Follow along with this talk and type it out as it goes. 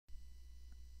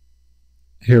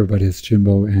Hey everybody, it's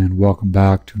Jimbo and welcome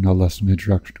back to another lesson of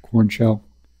Introduction to Korn Shell.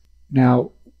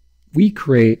 Now, we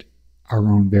create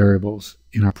our own variables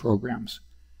in our programs,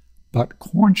 but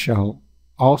Korn Shell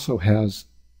also has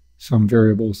some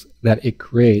variables that it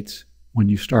creates when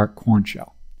you start Korn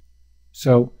Shell.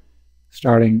 So,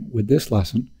 starting with this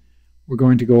lesson, we're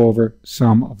going to go over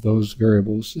some of those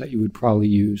variables that you would probably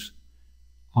use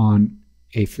on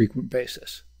a frequent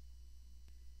basis.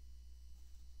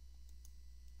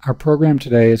 Our program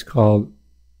today is called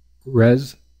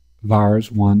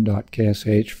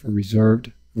resvars1.ksh for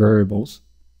reserved variables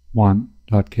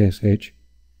 1.ksh,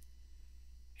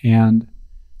 and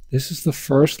this is the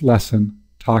first lesson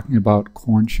talking about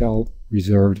Korn Shell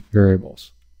reserved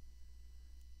variables.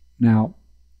 Now,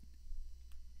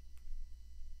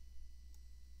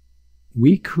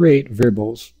 we create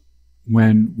variables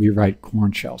when we write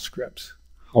Korn Shell scripts.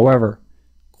 However,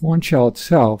 Korn Shell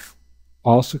itself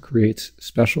also creates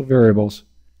special variables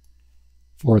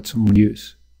for its own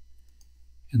use.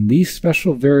 And these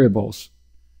special variables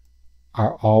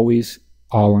are always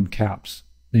all in caps.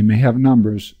 They may have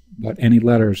numbers, but any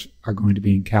letters are going to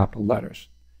be in capital letters.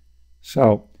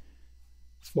 So,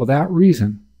 for that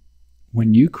reason,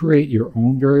 when you create your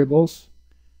own variables,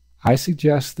 I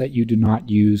suggest that you do not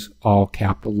use all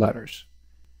capital letters.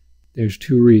 There's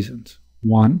two reasons.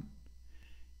 One,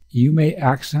 you may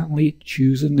accidentally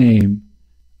choose a name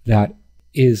that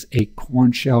is a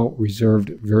Korn Shell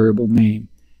reserved variable name,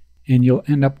 and you'll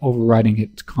end up overwriting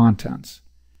its contents.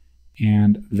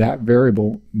 And that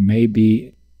variable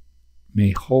may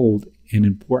hold an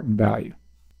important value.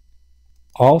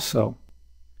 Also,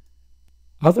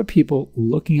 other people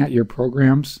looking at your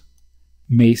programs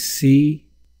may see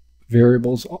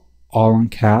variables all in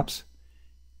caps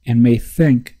and may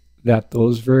think that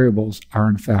those variables are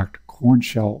in fact Korn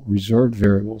Shell reserved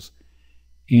variables,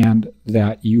 and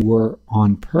that you were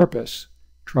on purpose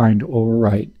trying to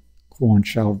overwrite Korn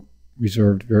Shell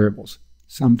reserved variables.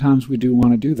 Sometimes we do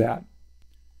want to do that.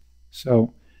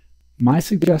 So my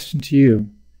suggestion to you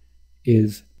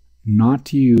is not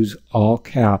to use all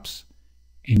caps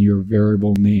in your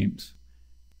variable names.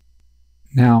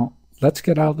 Now, let's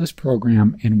get out of this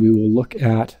program and we will look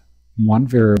at one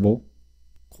variable,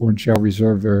 Korn Shell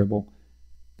reserved variable,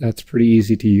 that's pretty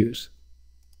easy to use.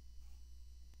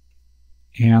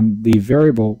 And the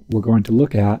variable we're going to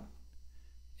look at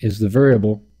is the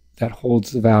variable that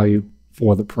holds the value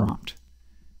for the prompt.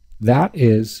 That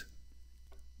is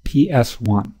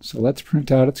PS1. So let's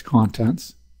print out its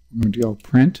contents. We're going to go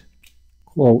print,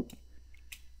 quote.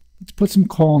 Let's put some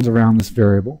colons around this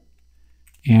variable.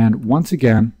 And once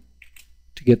again,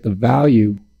 to get the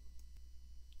value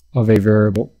of a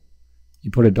variable,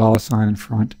 you put a $sign in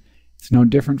front. It's no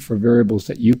different for variables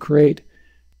that you create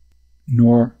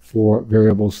nor for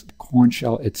variables Korn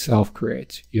Shell itself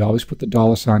creates. You always put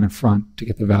the $sign in front to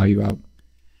get the value out.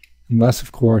 Unless,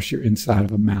 of course, you're inside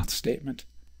of a math statement,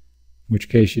 in which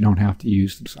case you don't have to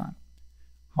use the sign.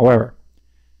 However,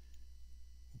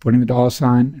 we're putting the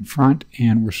 $sign in front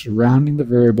and we're surrounding the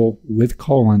variable with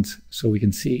colons so we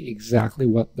can see exactly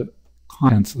what the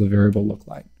contents of the variable look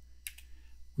like.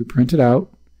 We print it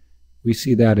out. We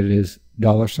see that it is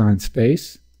 $sign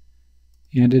space,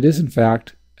 and it is in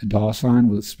fact a $sign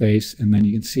with a space, and then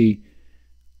you can see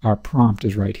our prompt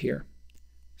is right here.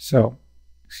 So,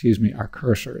 our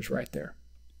cursor is right there.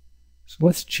 So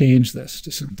let's change this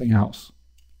to something else.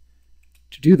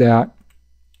 To do that,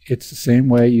 it's the same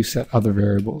way you set other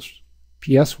variables.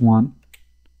 PS1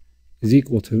 is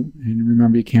equal to, and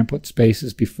remember you can't put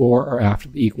spaces before or after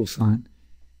the equal sign,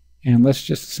 and let's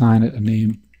just assign it a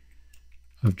name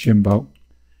of Jimbo,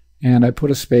 and I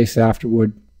put a space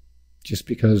afterward just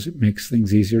because it makes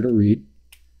things easier to read.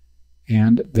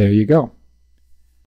 And there you go.